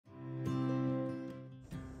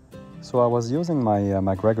So I was using my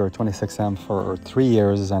MacGregor 26M for 3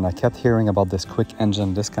 years, and I kept hearing about this quick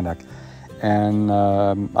engine disconnect. And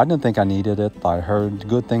I didn't think I needed it. I heard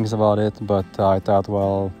good things about it, but I thought,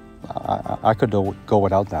 well, I could go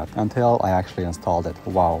without that until I actually installed it.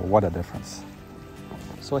 Wow, what a difference.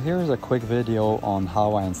 So here's a quick video on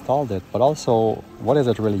how I installed it, but also what is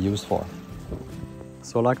it really used for.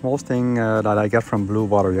 So like most thing that I get from Blue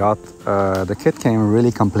Water Yacht, the kit came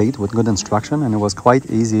really complete with good instruction, and it was quite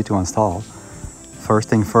easy to install. First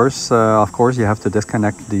thing first, of course, you have to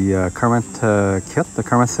disconnect the current kit, the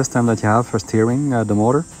current system that you have for steering the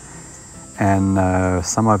motor. And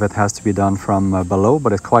some of it has to be done from below,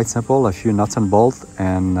 but it's quite simple. A few nuts and bolts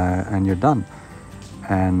and you're done.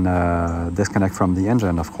 And disconnect from the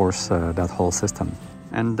engine, of course, that whole system.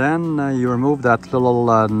 And then you remove that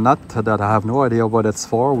little nut that I have no idea what it's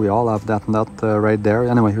for. We all have that nut right there.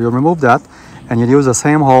 Anyway, you remove that and you use the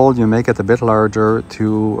same hole. You make it a bit larger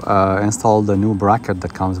to install the new bracket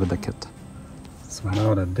that comes with the kit. So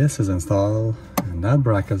now that this is installed and that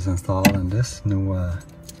bracket is installed and this new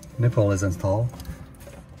nipple is installed,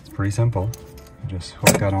 it's pretty simple. You just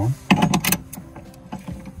hook that on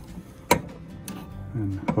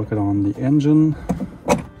and hook it on the engine,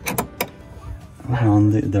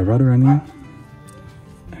 on the rudder, I mean.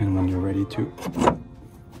 And when you're ready to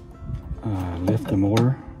lift the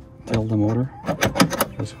motor, tilt the motor,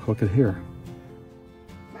 just hook it here.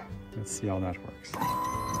 Let's see how that works.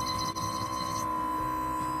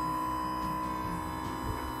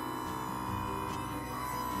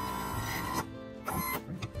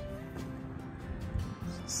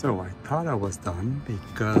 So I thought I was done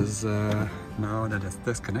because now that it's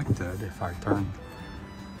disconnected, if I turn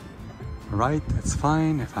right, it's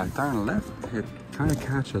fine. If I turn left, it kind of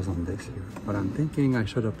catches on this here. But I'm thinking I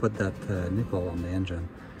should have put that nipple on the engine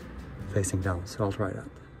facing down, so I'll try that.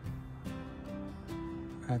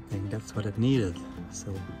 I think that's what it needed.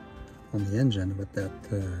 So on the engine with that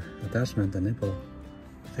attachment, the nipple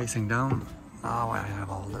facing down, now I have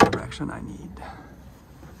all the direction I need.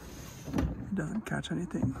 It doesn't catch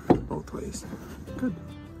anything both ways. Good.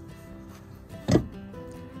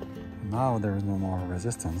 Now there's no more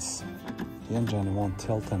resistance. The engine won't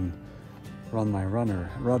tilt and run my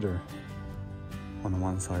rudder on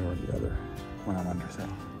one side or the other when I'm under sail.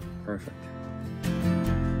 Perfect.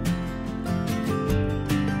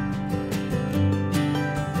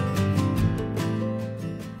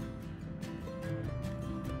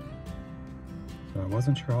 So I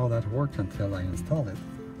wasn't sure how that worked until I installed it,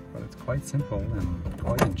 but it's quite simple and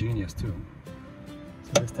quite ingenious too.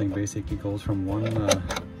 So this thing basically goes from one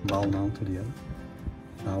bow mount to the other.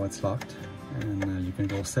 Now it's locked, and you can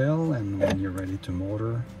go sail, and when you're ready to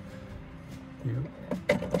motor, you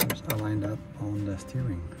just align that on the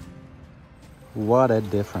steering. What a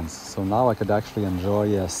difference. So now I could actually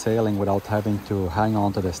enjoy sailing without having to hang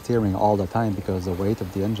on to the steering all the time, because the weight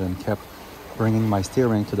of the engine kept bringing my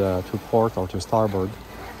steering to port or to starboard,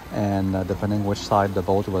 and depending which side the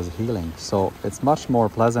boat was heeling. So it's much more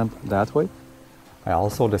pleasant that way. I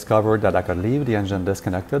also discovered that I could leave the engine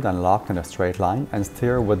disconnected and locked in a straight line and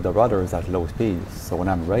steer with the rudders at low speeds. So when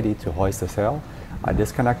I'm ready to hoist the sail, I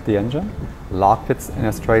disconnect the engine, lock it in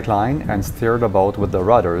a straight line, and steer the boat with the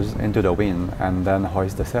rudders into the wind and then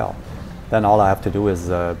hoist the sail. Then all I have to do is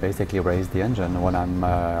basically raise the engine when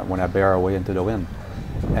I bear away into the wind.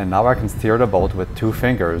 And now I can steer the boat with 2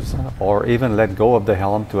 fingers, or even let go of the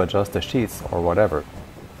helm to adjust the sheets or whatever.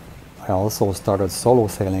 I also started solo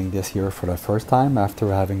sailing this year for the first time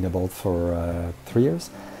after having the boat for 3 years,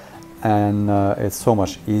 and it's so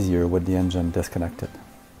much easier with the engine disconnected.